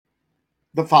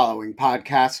The following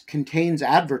podcast contains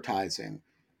advertising.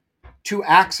 To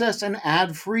access an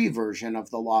ad-free version of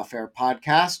the Lawfare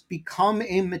podcast, become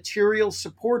a material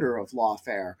supporter of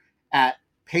Lawfare at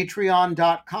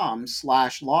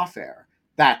patreon.com/lawfare.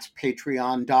 That's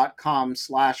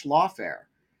patreon.com/lawfare.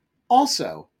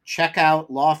 Also, check out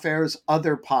Lawfare's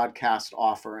other podcast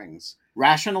offerings: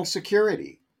 Rational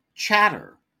Security,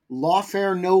 Chatter,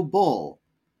 Lawfare No Bull,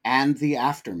 and The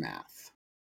Aftermath.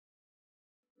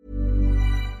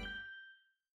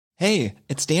 Hey,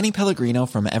 it's Danny Pellegrino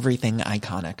from Everything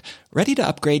Iconic. Ready to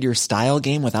upgrade your style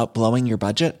game without blowing your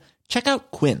budget? Check out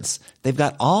Quince. They've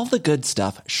got all the good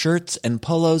stuff, shirts and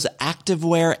polos,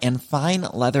 activewear, and fine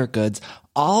leather goods,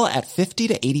 all at 50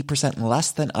 to 80% less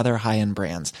than other high-end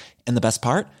brands. And the best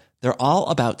part? They're all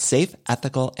about safe,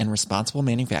 ethical, and responsible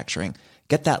manufacturing.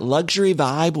 Get that luxury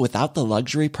vibe without the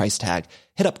luxury price tag.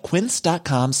 Hit up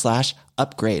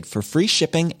quince.com/upgrade for free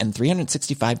shipping and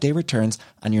 365-day returns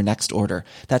on your next order.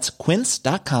 That's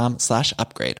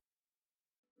quince.com/upgrade.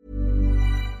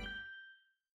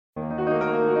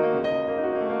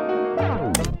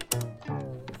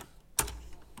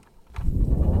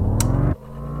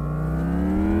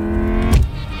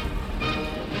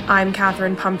 I'm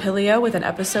Catherine Pompilio with an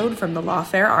episode from the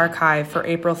Lawfare archive for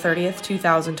April 30th,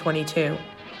 2022.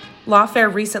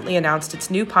 Lawfare recently announced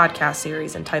its new podcast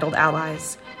series entitled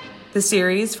Allies. The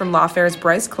series, from Lawfare's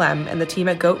Bryce Clem and the team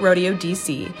at Goat Rodeo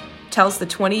DC, tells the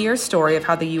 20-year story of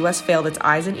how the U.S. failed its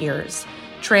eyes and ears,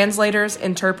 translators,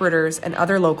 interpreters, and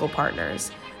other local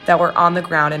partners that were on the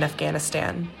ground in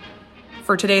Afghanistan.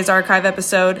 For today's archive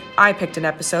episode, I picked an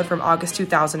episode from August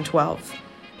 2012.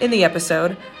 In the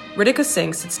episode, Ritika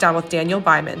Singh sits down with Daniel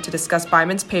Byman to discuss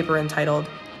Byman's paper entitled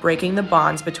Breaking the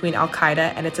Bonds Between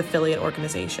Al-Qaeda and Its Affiliate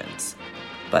Organizations.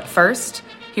 But first,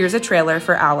 here's a trailer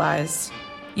for Allies.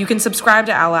 You can subscribe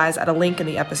to Allies at a link in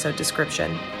the episode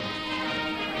description.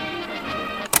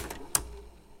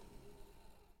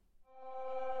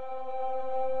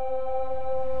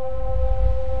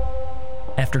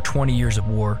 After 20 years of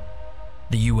war,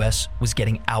 the U.S. was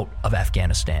getting out of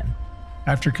Afghanistan.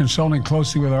 After consulting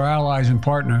closely with our allies and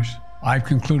partners, I've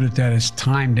concluded that it's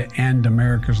time to end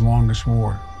America's longest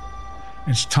war.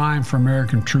 It's time for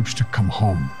American troops to come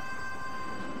home.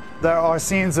 There are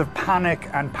scenes of panic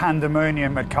and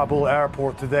pandemonium at Kabul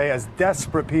airport today as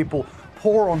desperate people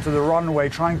pour onto the runway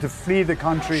trying to flee the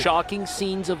country. Shocking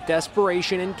scenes of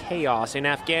desperation and chaos in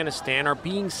Afghanistan are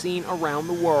being seen around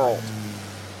the world.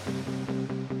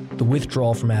 The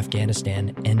withdrawal from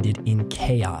Afghanistan ended in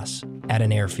chaos at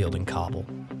an airfield in Kabul.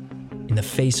 In the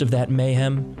face of that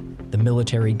mayhem, the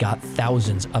military got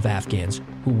thousands of Afghans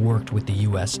who worked with the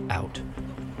U.S. out.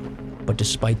 But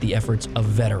despite the efforts of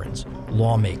veterans,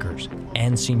 lawmakers,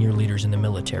 and senior leaders in the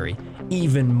military,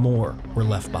 even more were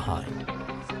left behind.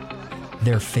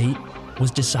 Their fate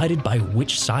was decided by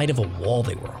which side of a wall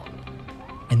they were on,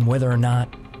 and whether or not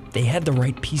they had the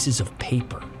right pieces of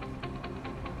paper.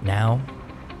 Now,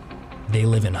 they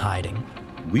live in hiding.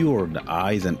 We were the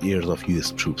eyes and ears of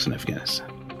U.S. troops in Afghanistan.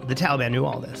 The Taliban knew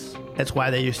all this. That's why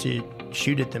they used to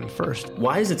shoot at them first.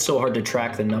 Why is it so hard to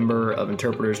track the number of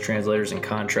interpreters, translators, and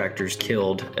contractors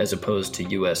killed as opposed to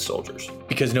U.S. soldiers?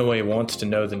 Because nobody wants to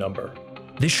know the number.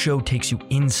 This show takes you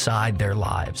inside their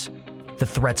lives, the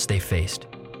threats they faced,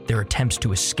 their attempts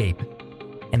to escape,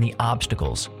 and the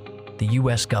obstacles the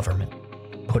U.S. government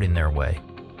put in their way.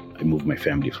 I moved my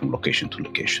family from location to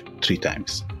location 3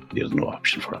 times. There's no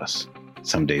option for us.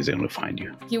 Some days they're going to find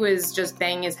you. He was just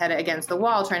banging his head against the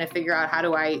wall trying to figure out, how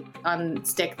do I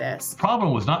unstick this? The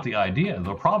problem was not the idea.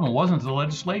 The problem wasn't the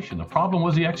legislation. The problem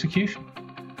was the execution.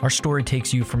 Our story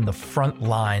takes you from the front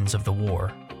lines of the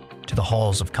war to the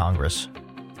halls of Congress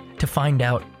to find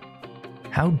out,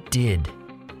 how did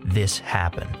this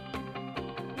happen?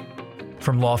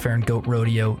 From Lawfare and Goat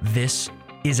Rodeo, this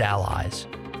is Allies,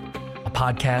 a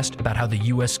podcast about how the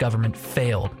U.S. government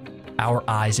failed our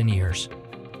eyes and ears,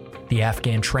 the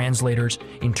Afghan translators,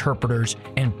 interpreters,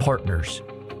 and partners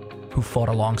who fought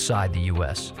alongside the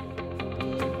U.S.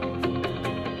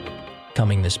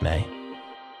 Coming this May.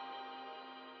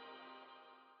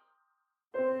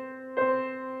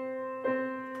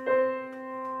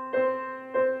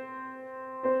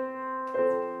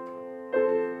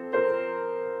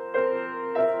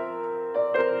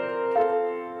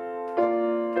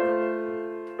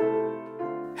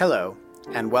 Hello,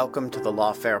 and welcome to the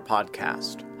Lawfare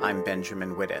podcast. I'm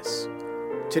Benjamin Wittes.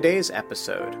 Today's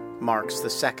episode marks the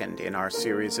second in our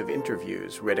series of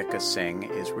interviews Ritika Singh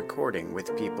is recording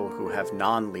with people who have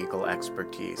non-legal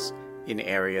expertise in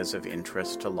areas of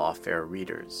interest to Lawfare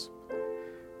readers.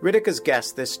 Ritika's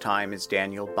guest this time is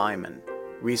Daniel Byman,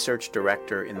 research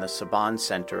director in the Saban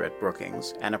Center at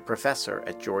Brookings, and a professor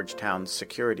at Georgetown's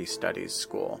Security Studies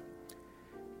School.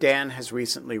 Dan has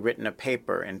recently written a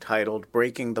paper entitled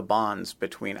Breaking the Bonds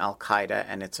Between Al-Qaeda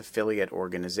and Its Affiliate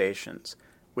Organizations,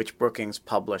 which Brookings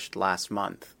published last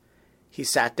month. He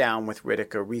sat down with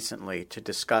Ritika recently to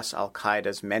discuss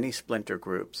Al-Qaeda's many splinter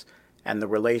groups and the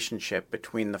relationship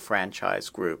between the franchise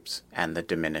groups and the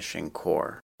diminishing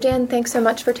core. Dan, thanks so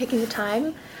much for taking the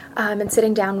time and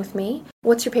sitting down with me.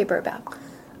 What's your paper about?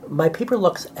 My paper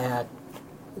looks at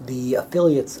the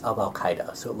affiliates of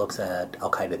Al-Qaeda. So it looks at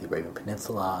Al-Qaeda of the Arabian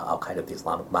Peninsula, Al-Qaeda of the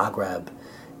Islamic Maghreb,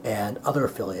 and other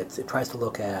affiliates. It tries to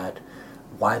look at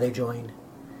why they join,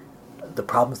 the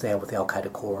problems they have with the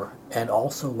Al-Qaeda core, and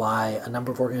also why a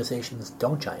number of organizations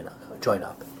don't join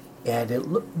up. And it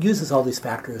uses all these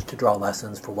factors to draw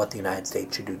lessons for what the United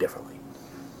States should do differently.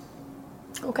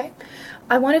 Okay.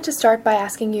 I wanted to start by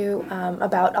asking you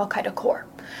about Al-Qaeda core.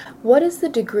 What is the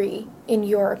degree, in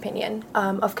your opinion,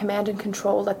 of command and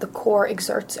control that the core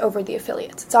exerts over the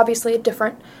affiliates? It's obviously a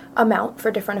different amount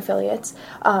for different affiliates,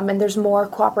 and there's more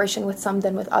cooperation with some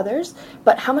than with others,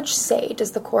 but how much say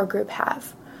does the core group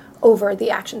have over the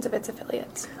actions of its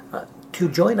affiliates? To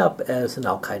join up as an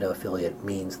Al-Qaeda affiliate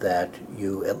means that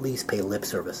you at least pay lip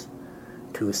service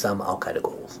to some Al-Qaeda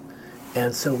goals.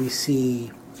 And so we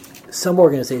see some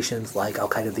organizations like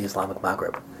Al-Qaeda of the Islamic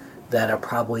Maghreb that are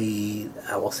probably,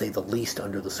 I will say, the least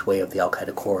under the sway of the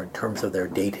Al-Qaeda core in terms of their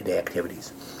day-to-day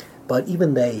activities. But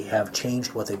even they have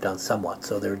changed what they've done somewhat,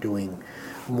 so they're doing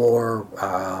more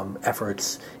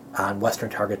efforts on Western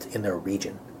targets in their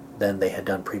region than they had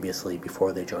done previously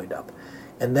before they joined up.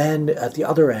 And then at the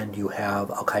other end, you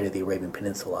have Al-Qaeda of the Arabian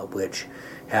Peninsula, which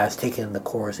has taken the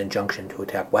core's injunction to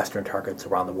attack Western targets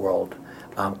around the world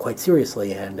quite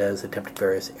seriously and has attempted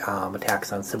various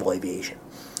attacks on civil aviation.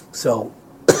 So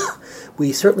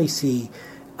we certainly see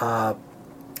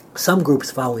some groups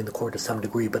following the core to some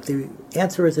degree, but the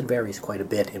answer is it varies quite a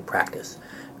bit in practice,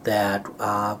 that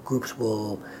groups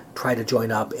will try to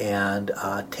join up and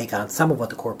take on some of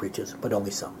what the core preaches, but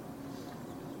only some.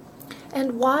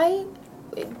 And why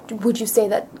would you say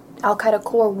that Al-Qaeda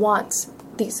core wants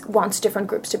different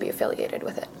groups to be affiliated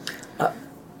with it?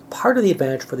 Part of the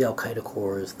advantage for the Al-Qaeda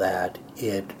core is that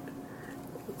it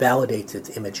validates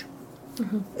its image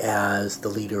as the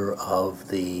leader of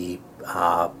the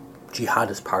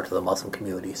jihadist part of the Muslim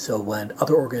community. So when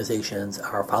other organizations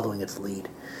are following its lead,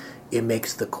 it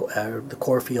makes the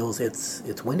core feels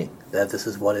it's winning, that this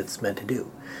is what it's meant to do.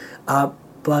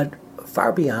 But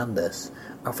far beyond this,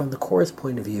 from the core's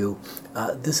point of view,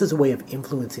 this is a way of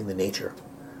influencing the nature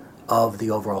of the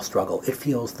overall struggle. It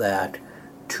feels that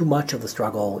too much of the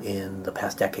struggle in the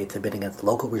past decades have been against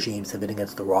local regimes, have been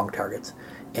against the wrong targets.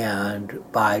 And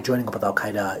by joining up with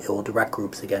Al-Qaeda, it will direct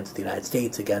groups against the United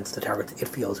States, against the targets it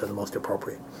feels are the most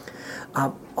appropriate.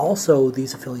 Also,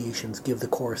 these affiliations give the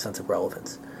core a sense of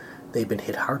relevance. They've been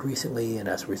hit hard recently, and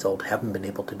as a result haven't been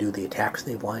able to do the attacks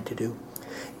they wanted to do.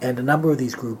 And a number of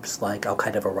these groups, like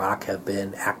Al-Qaeda of Iraq, have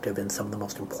been active in some of the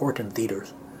most important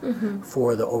theaters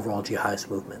for the overall jihadist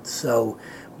movement. So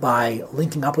by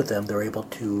linking up with them, they're able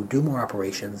to do more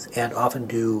operations, and often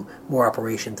do more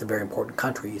operations in very important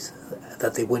countries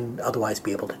that they wouldn't otherwise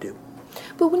be able to do.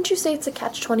 But wouldn't you say it's a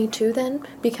catch-22 then?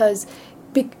 Because,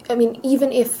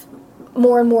 even if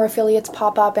more and more affiliates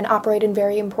pop up and operate in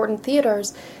very important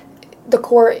theaters, the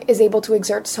core is able to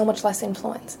exert so much less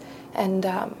influence. And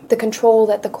the control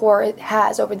that the core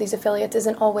has over these affiliates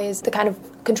isn't always the kind of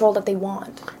control that they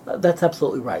want. That's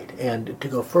absolutely right. And to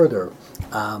go further,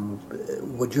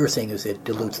 what you're saying is it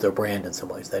dilutes their brand in some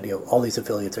ways, that all these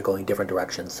affiliates are going different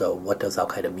directions, so what does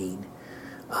Al-Qaeda mean?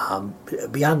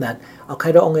 Beyond that,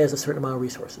 Al-Qaeda only has a certain amount of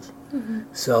resources.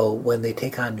 So when they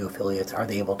take on new affiliates, are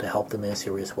they able to help them in a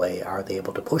serious way? Are they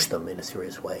able to push them in a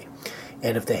serious way?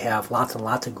 And if they have lots and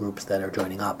lots of groups that are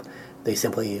joining up, there's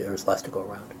less to go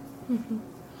around.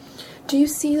 Do you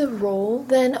see the role,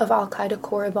 then, of Al-Qaeda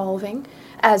core evolving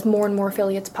as more and more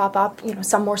affiliates pop up,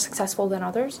 some more successful than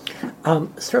others?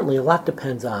 Certainly, a lot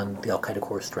depends on the Al-Qaeda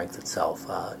core's strength itself.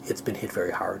 It's been hit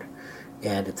very hard,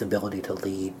 and its ability to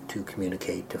lead, to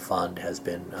communicate, to fund has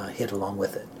been hit along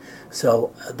with it.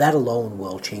 So that alone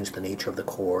will change the nature of the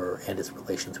core and its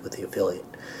relations with the affiliate.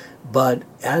 But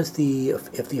if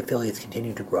the affiliates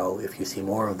continue to grow, if you see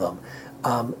more of them,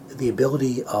 the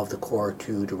ability of the core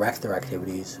to direct their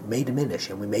activities may diminish,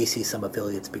 and we may see some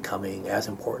affiliates becoming as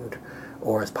important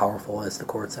or as powerful as the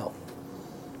core itself.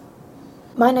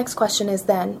 My next question is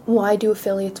then, why do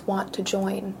affiliates want to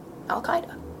join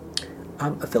Al-Qaeda?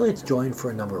 Affiliates join for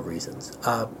a number of reasons.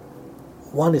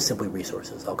 One is simply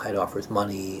resources. Al-Qaeda offers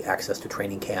money, access to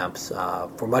training camps.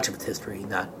 For much of its history,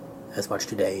 not as much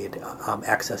today.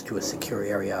 Access to a secure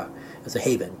area as a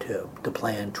haven to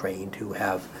plan, train, to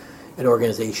have an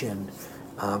organization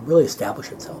really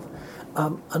establish itself.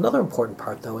 Another important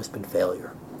part, though, has been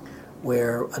failure,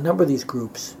 where a number of these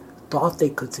groups thought they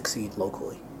could succeed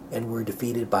locally and were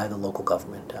defeated by the local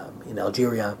government in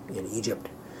Algeria, in Egypt.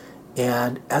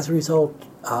 And as a result,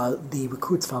 the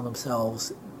recruits found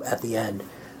themselves at the end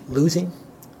losing,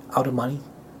 out of money,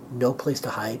 no place to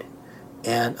hide,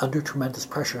 and under tremendous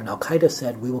pressure. And Al-Qaeda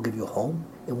said, we will give you a home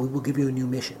and we will give you a new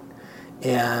mission.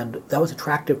 And that was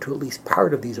attractive to at least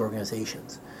part of these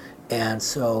organizations. And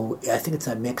so I think it's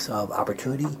that mix of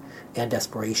opportunity and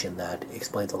desperation that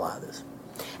explains a lot of this.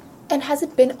 And has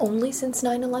it been only since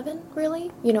 9/11,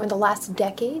 really? In the last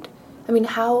decade? I mean,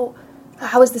 how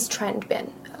has this trend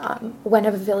been? When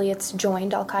have affiliates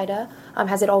joined Al-Qaeda?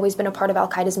 Has it always been a part of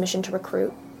Al-Qaeda's mission to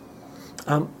recruit?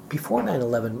 Before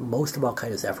 9/11, most of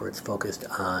Al-Qaeda's efforts focused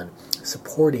on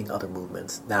supporting other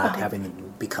movements, not having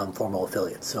them become formal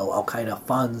affiliates. So Al-Qaeda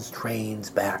funds, trains,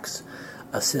 backs,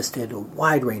 assisted a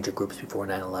wide range of groups before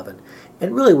 9/11,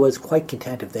 and really was quite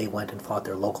content if they went and fought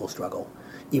their local struggle,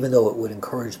 even though it would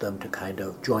encourage them to kind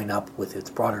of join up with its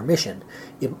broader mission.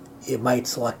 It might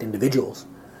select individuals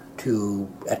to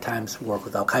at times work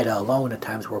with Al-Qaeda alone, at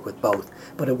times work with both,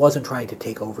 but it wasn't trying to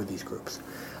take over these groups.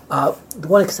 The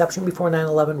one exception before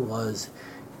 9/11 was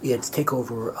its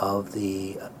takeover of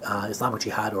the Islamic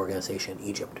Jihad organization in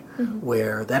Egypt,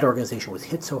 where that organization was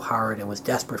hit so hard and was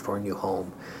desperate for a new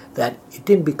home that it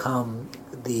didn't become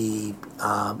the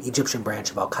Egyptian branch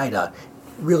of Al-Qaeda.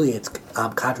 Really, its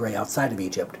cadre outside of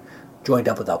Egypt joined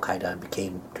up with Al-Qaeda and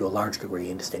became, to a large degree,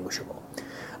 indistinguishable.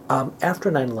 After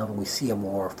 9/11, we see a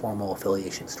more formal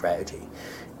affiliation strategy.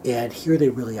 And here they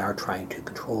really are trying to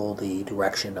control the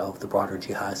direction of the broader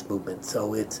jihadist movement.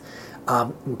 So it's,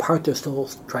 in part, they're still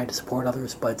trying to support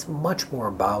others, but it's much more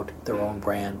about their own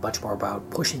brand, much more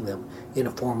about pushing them in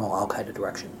a formal Al-Qaeda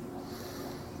direction.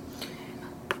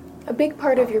 A big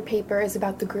part of your paper is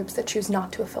about the groups that choose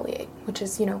not to affiliate, which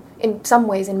is, in some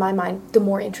ways, in my mind, the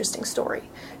more interesting story.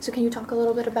 So can you talk a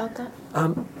little bit about that?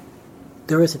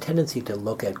 There is a tendency to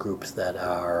look at groups that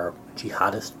are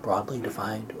jihadist broadly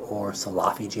defined or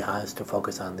Salafi jihadists to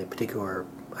focus on the particular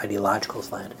ideological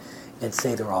slant and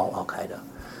say they're all Al-Qaeda.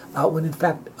 When in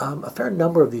fact, a fair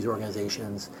number of these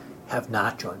organizations have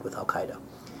not joined with Al-Qaeda.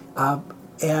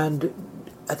 And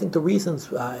I think the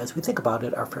reasons, as we think about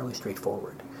it, are fairly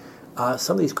straightforward.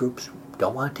 Some of these groups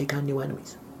don't want to take on new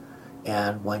enemies.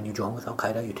 And when you join with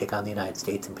Al-Qaeda, you take on the United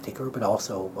States in particular, but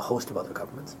also a host of other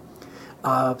governments.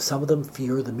 Some of them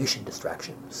fear the mission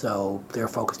distraction, so they're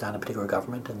focused on a particular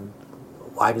government, and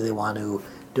why do they want to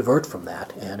divert from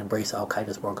that and embrace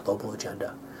Al-Qaeda's more global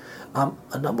agenda? A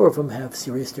number of them have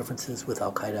serious differences with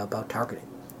Al-Qaeda about targeting.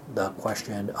 The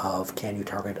question of, can you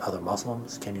target other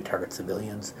Muslims? Can you target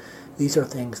civilians? These are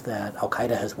things that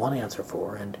Al-Qaeda has one answer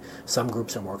for, and some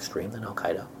groups are more extreme than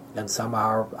Al-Qaeda, and some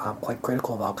are quite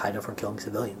critical of Al-Qaeda for killing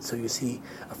civilians. So you see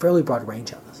a fairly broad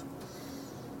range on this.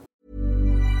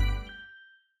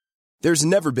 There's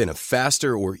never been a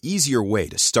faster or easier way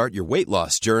to start your weight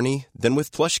loss journey than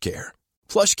with PlushCare.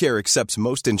 PlushCare accepts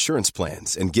most insurance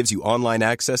plans and gives you online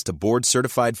access to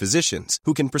board-certified physicians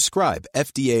who can prescribe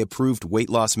FDA-approved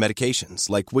weight loss medications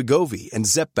like Wegovy and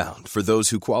Zepbound for those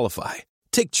who qualify.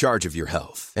 Take charge of your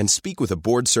health and speak with a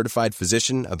board-certified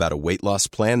physician about a weight loss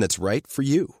plan that's right for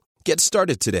you. Get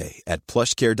started today at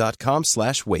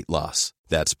plushcare.com/weight loss.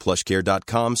 That's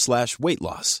plushcare.com/weight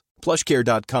loss.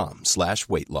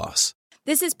 plushcare.com/weight loss.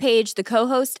 This is Paige, the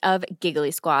co-host of Giggly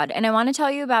Squad, and I want to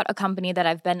tell you about a company that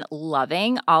I've been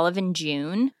loving, Olive &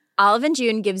 June. Olive &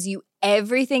 June gives you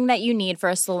everything that you need for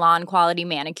a salon-quality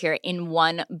manicure in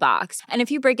one box. And if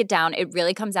you break it down, it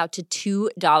really comes out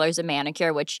to $2 a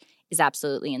manicure, which is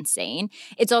absolutely insane.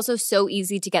 It's also so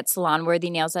easy to get salon-worthy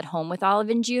nails at home with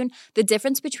Olive & June. The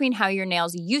difference between how your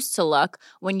nails used to look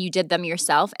when you did them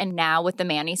yourself and now with the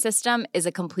Mani system is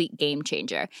a complete game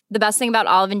changer. The best thing about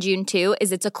Olive & June, too,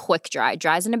 is it's a quick dry.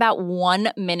 Dries in about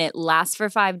 1 minute, lasts for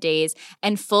 5 days,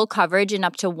 and full coverage in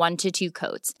up to 1 to 2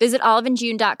 coats. Visit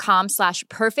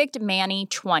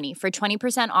oliveandjune.com/perfectmani20 for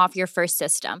 20% off your first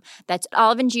system. That's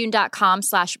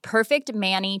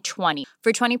oliveandjune.com/perfectmani20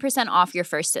 for 20% off your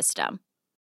first system.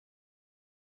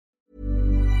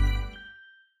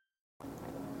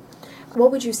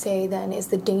 What would you say then is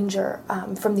the danger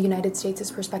from the United States'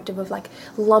 perspective of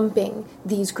lumping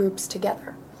these groups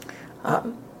together?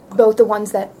 Both the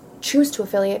ones that choose to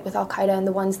affiliate with Al-Qaeda and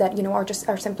the ones that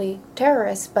are simply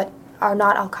terrorists but are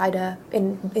not Al-Qaeda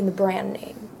in the brand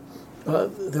name.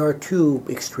 There are two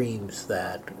extremes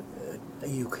that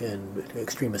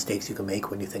extreme mistakes you can make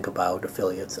when you think about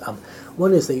affiliates.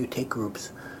 One is that you take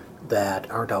groups that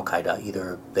aren't Al-Qaeda.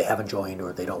 Either they haven't joined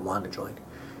or they don't want to join,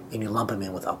 and you lump them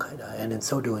in with Al-Qaeda. And in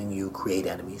so doing, you create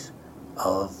enemies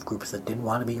of groups that didn't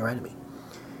want to be your enemy.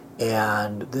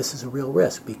 And this is a real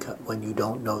risk because when you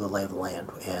don't know the lay of the land,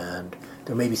 and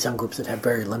there may be some groups that have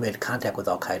very limited contact with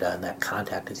Al-Qaeda, and that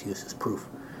contact is used as proof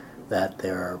that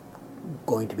they're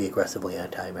going to be aggressively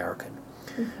anti-American.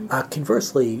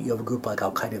 Conversely, you have a group like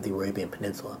Al-Qaeda of the Arabian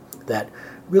Peninsula that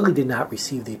really did not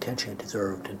receive the attention it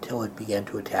deserved until it began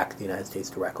to attack the United States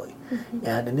directly.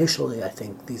 And initially, I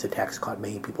think these attacks caught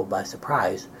many people by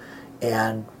surprise,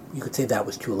 and you could say that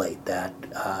was too late, that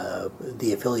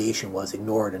the affiliation was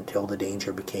ignored until the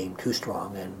danger became too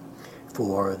strong. And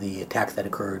for the attack that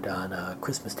occurred on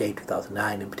Christmas Day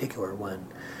 2009 in particular, when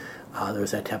there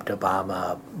was an attempt to bomb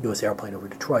a U.S. airplane over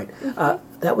Detroit,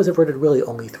 that was averted really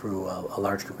only through a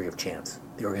large degree of chance.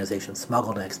 The organization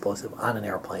smuggled an explosive on an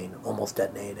airplane, almost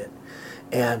detonated it.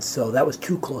 And so that was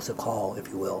too close a call, if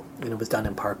you will. And it was done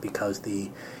in part because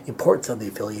the importance of the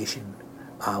affiliation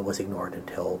was ignored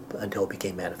until it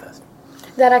became manifest.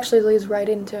 That actually leads right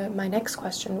into my next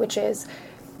question, which is,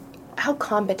 how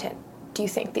competent do you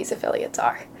think these affiliates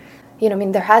are?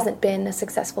 There hasn't been a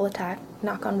successful attack,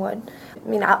 knock on wood.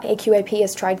 AQAP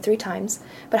has tried 3 times,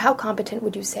 but how competent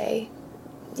would you say,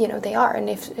 they are,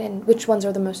 and which ones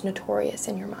are the most notorious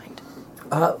in your mind?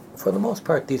 For the most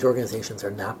part, these organizations are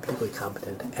not particularly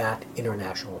competent at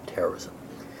international terrorism.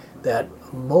 That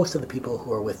most of the people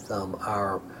who are with them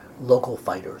are local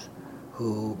fighters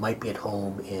who might be at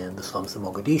home in the slums of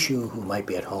Mogadishu, who might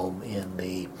be at home in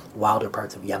the wilder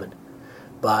parts of Yemen,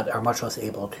 but are much less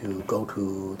able to go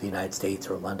to the United States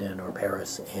or London or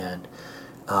Paris and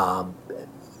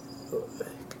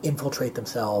infiltrate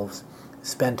themselves,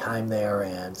 spend time there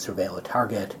and surveil a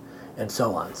target, and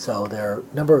so on. So their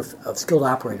number of skilled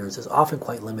operators is often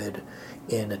quite limited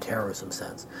in a terrorism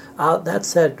sense. That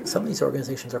said, some of these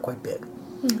organizations are quite big.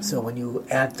 So when you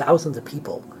add thousands of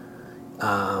people,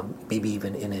 maybe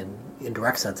even in an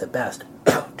indirect sense at best,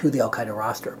 to the Al-Qaeda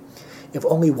roster, if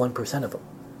only 1% of them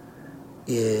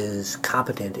is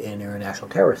competent in an international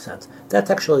terrorist sense, that's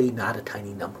actually not a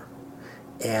tiny number.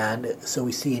 And so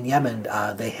we see in Yemen,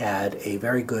 they had a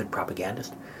very good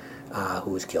propagandist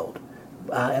who was killed.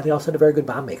 And they also had a very good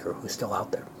bomb maker who's still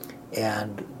out there.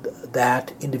 And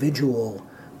that individual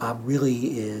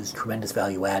really is tremendous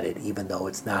value added, even though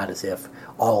it's not as if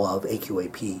all of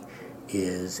AQAP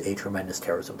is a tremendous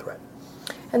terrorism threat.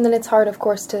 And then it's hard, of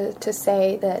course, to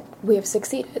say that we have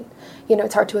succeeded.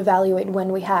 It's hard to evaluate when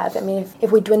we have.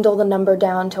 If we dwindle the number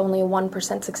down to only a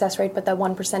 1% success rate, but that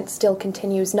 1% still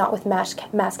continues, not with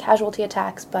mass casualty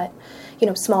attacks, but,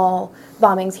 small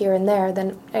bombings here and there,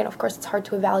 then, of course, it's hard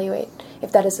to evaluate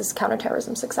if that is a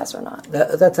counterterrorism success or not.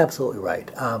 That's absolutely right.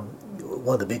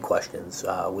 One of the big questions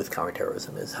with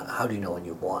counterterrorism is how do you know when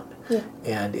you've won? Yeah.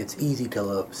 And it's easy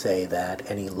to say that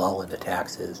any lull in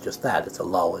attacks is just that. It's a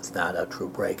lull. It's not a true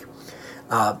break.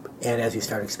 And as you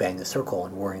start expanding the circle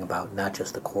and worrying about not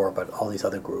just the core but all these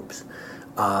other groups,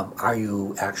 are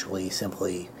you actually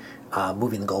simply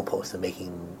moving the goalposts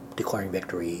and declaring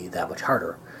victory that much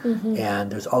harder?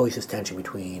 And there's always this tension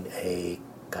between a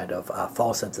kind of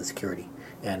false sense of security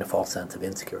and a false sense of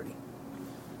insecurity.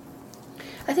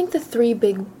 I think the 3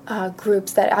 big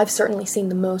groups that I've certainly seen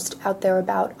the most out there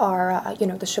about are, the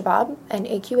Shabab and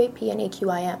AQAP and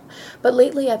AQIM. But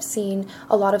lately I've seen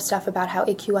a lot of stuff about how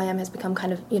AQIM has become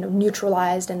kind of,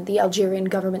 neutralized, and the Algerian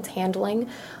government's handling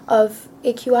of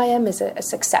AQIM is a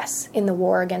success in the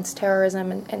war against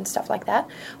terrorism and stuff like that.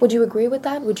 Would you agree with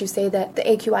that? Would you say that the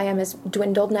AQIM has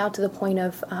dwindled now to the point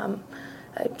of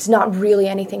it's not really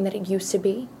anything that it used to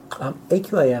be?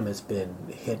 AQIM has been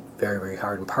hit very, very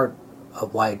hard, in part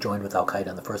of why it joined with Al-Qaeda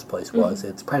in the first place was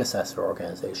its predecessor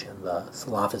organization, the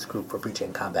Salafist Group for Preaching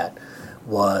and Combat,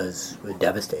 was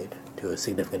devastated to a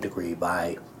significant degree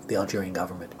by the Algerian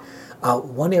government.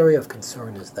 One area of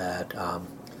concern is that,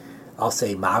 I'll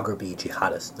say Maghrebi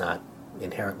jihadists, not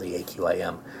inherently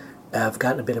AQIM, have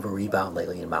gotten a bit of a rebound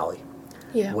lately in Mali,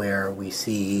 where we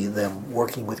see them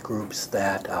working with groups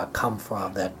that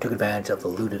that took advantage of the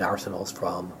looted arsenals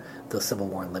from the civil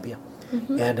war in Libya.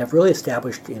 And have really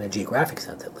established, in a geographic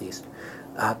sense at least,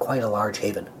 quite a large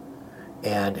haven,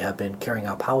 and have been carrying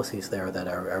out policies there that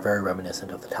are very reminiscent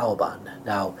of the Taliban.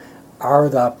 Now, are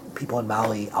the people in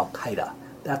Mali Al-Qaeda?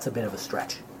 That's a bit of a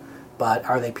stretch. But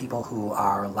are they people who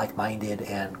are like-minded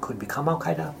and could become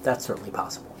Al-Qaeda? That's certainly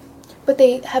possible. But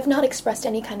they have not expressed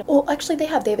any kind of... Well, actually they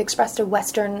have. They've expressed a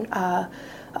Western...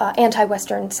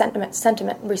 anti-Western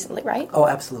sentiment recently, right? Oh,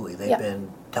 absolutely. They've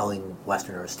been telling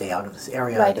Westerners stay out of this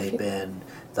area. Right,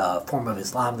 the form of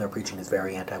Islam they're preaching is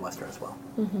very anti-Western as well.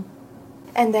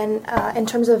 And then in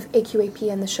terms of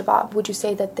AQAP and the Shabab, would you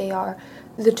say that they are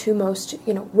the two most,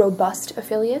 robust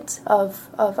affiliates of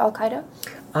Al-Qaeda?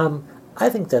 I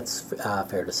think that's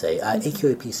fair to say.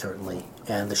 AQAP certainly,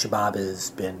 and the Shabab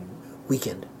has been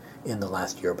weakened in the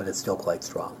last year, but it's still quite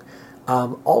strong.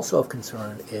 Also of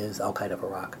concern is Al-Qaeda of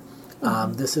Iraq.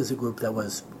 This is a group that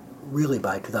was really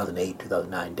by 2008,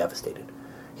 2009 devastated,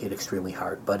 hit extremely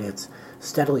hard, but it's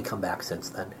steadily come back since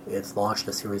then. It's launched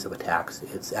a series of attacks.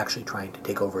 It's actually trying to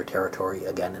take over a territory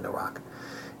again in Iraq.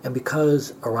 And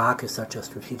because Iraq is such a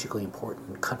strategically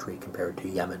important country compared to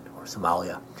Yemen or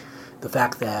Somalia, the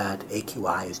fact that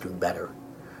AQI is doing better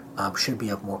should be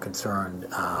of more concern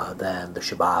than the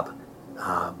Shabab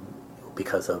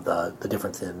because of the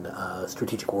difference in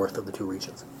strategic worth of the two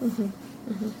regions.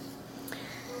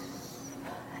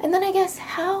 And then I guess,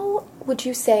 how would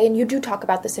you say, and you do talk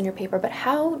about this in your paper, but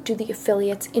how do the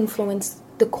affiliates influence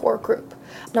the core group?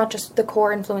 Not just the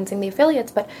core influencing the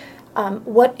affiliates, but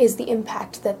what is the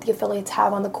impact that the affiliates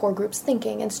have on the core group's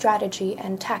thinking and strategy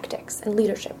and tactics and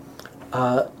leadership?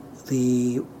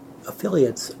 The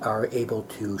affiliates are able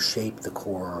to shape the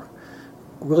core,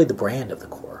 really the brand of the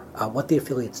core. What the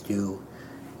affiliates do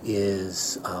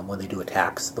is when they do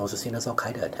attacks, those are seen as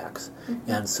Al-Qaeda attacks.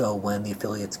 And so when the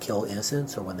affiliates kill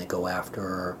innocents or when they go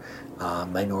after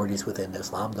minorities within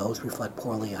Islam, those reflect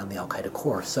poorly on the Al-Qaeda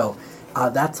core. So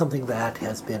that's something that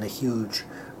has been a huge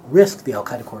risk the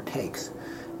Al-Qaeda core takes.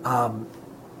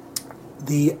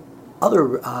 The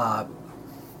other,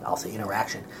 I'll say,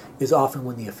 interaction is often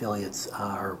when the affiliates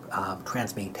are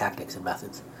transmitting tactics and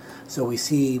methods. So we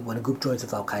see when a group joins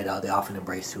with Al-Qaeda, they often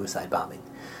embrace suicide bombing.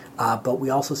 But we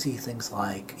also see things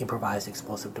like improvised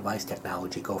explosive device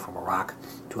technology go from Iraq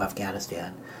to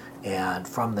Afghanistan, and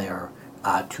from there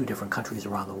to different countries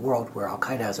around the world where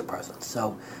Al-Qaeda has a presence.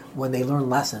 So when they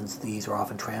learn lessons, these are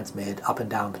often transmitted up and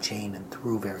down the chain and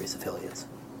through various affiliates.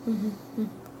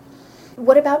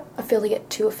 What about affiliate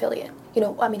to affiliate?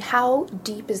 How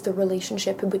deep is the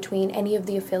relationship between any of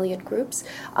the affiliate groups?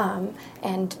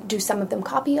 And do some of them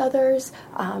copy others?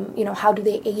 How do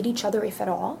they aid each other, if at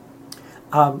all?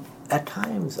 At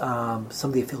times, some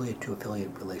of the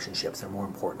affiliate-to-affiliate relationships are more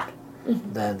important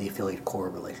than the affiliate-core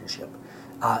relationship.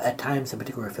 At times, a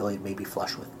particular affiliate may be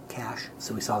flush with cash.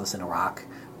 So we saw this in Iraq,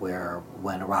 where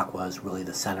when Iraq was really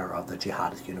the center of the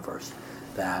jihadist universe,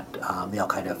 that the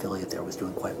Al-Qaeda affiliate there was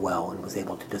doing quite well and was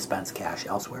able to dispense cash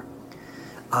elsewhere.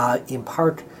 In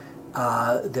part,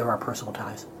 there are personal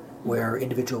ties, where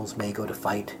individuals may go to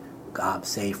fight,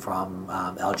 say from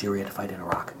Algeria to fight in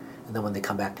Iraq. And then when they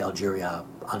come back to Algeria,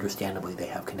 understandably, they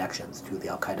have connections to the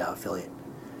Al-Qaeda affiliate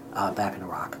back in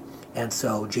Iraq. And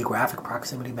so geographic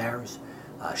proximity matters.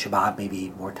 Shabab may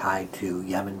be more tied to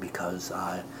Yemen because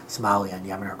Somalia and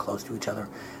Yemen are close to each other.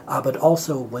 But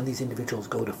also, when these individuals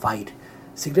go to fight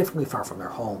significantly far from their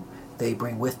home, they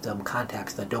bring with them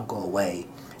contacts that don't go away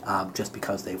just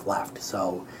because they've left.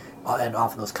 So, and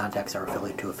often those contacts are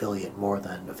affiliate to affiliate more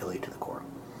than affiliate to the core.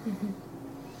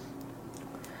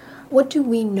 What do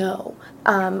we know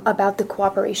about the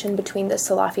cooperation between the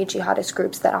Salafi jihadist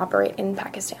groups that operate in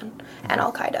Pakistan and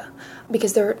Al-Qaeda?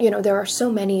 Because there are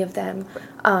so many of them,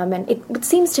 and it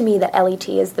seems to me that LET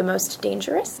is the most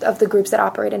dangerous of the groups that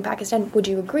operate in Pakistan. Would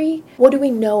you agree? What do we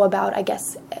know about, I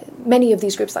guess, many of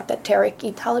these groups like the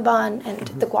Tehrik-e-Taliban and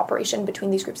the cooperation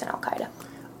between these groups and Al-Qaeda?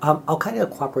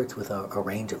 Al-Qaeda cooperates with a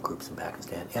range of groups in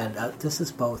Pakistan, and this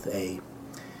is both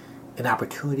an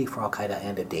opportunity for Al-Qaeda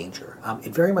and a danger.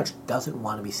 It very much doesn't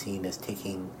want to be seen as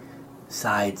taking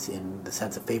sides in the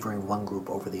sense of favoring one group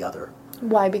over the other.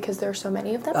 Why? Because there are so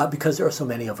many of them? Because there are so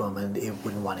many of them, and it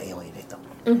wouldn't want to alienate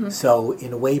them. So,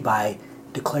 in a way, by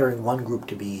declaring one group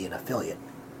to be an affiliate,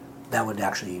 that would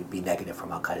actually be negative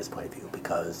from Al-Qaeda's point of view,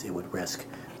 because it would risk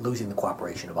losing the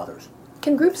cooperation of others.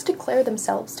 Can groups declare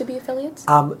themselves to be affiliates?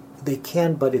 They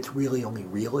can, but it's really only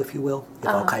real, if you will, if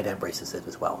Al-Qaeda embraces it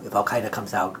as well. If Al-Qaeda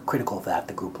comes out critical of that,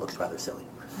 the group looks rather silly.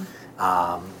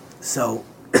 So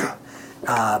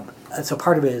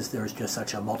part of it is there's just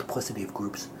such a multiplicity of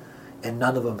groups, and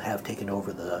none of them have taken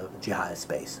over the jihadist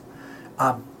space.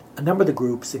 A number of the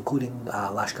groups, including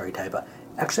Lashkar-e-Taiba,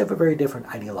 actually have a very different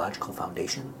ideological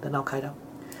foundation than Al-Qaeda.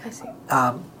 I see.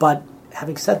 But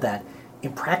having said that,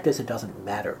 in practice, it doesn't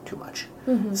matter too much.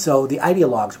 So the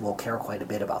ideologues will care quite a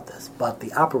bit about this, but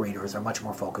the operators are much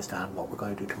more focused on what we're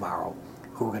going to do tomorrow,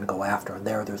 who we're going to go after, and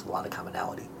there's a lot of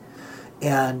commonality.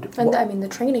 And the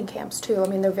training camps, too.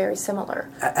 They're very similar.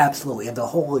 Absolutely, and the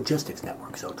whole logistics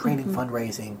network. So training,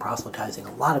 fundraising, proselytizing,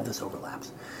 a lot of this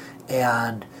overlaps.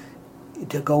 And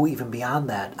to go even beyond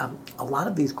that, a lot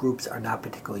of these groups are not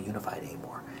particularly unified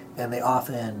anymore, and they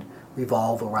often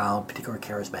revolve around particular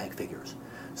charismatic figures.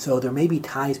 So there may be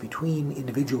ties between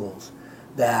individuals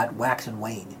that wax and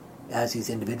wane as these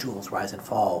individuals rise and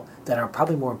fall that are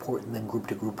probably more important than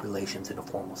group-to-group relations in a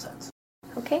formal sense.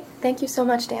 Okay, thank you so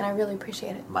much, Dan. I really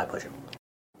appreciate it. My pleasure.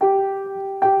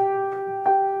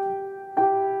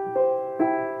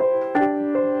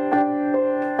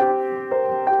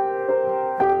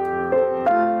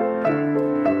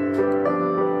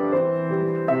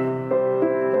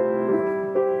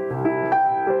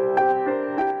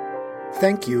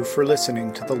 Thank you for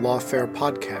listening to the Lawfare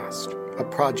podcast, a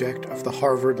project of the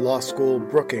Harvard Law School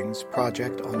Brookings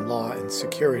Project on Law and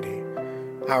Security.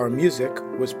 Our music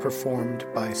was performed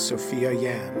by Sophia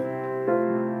Yan.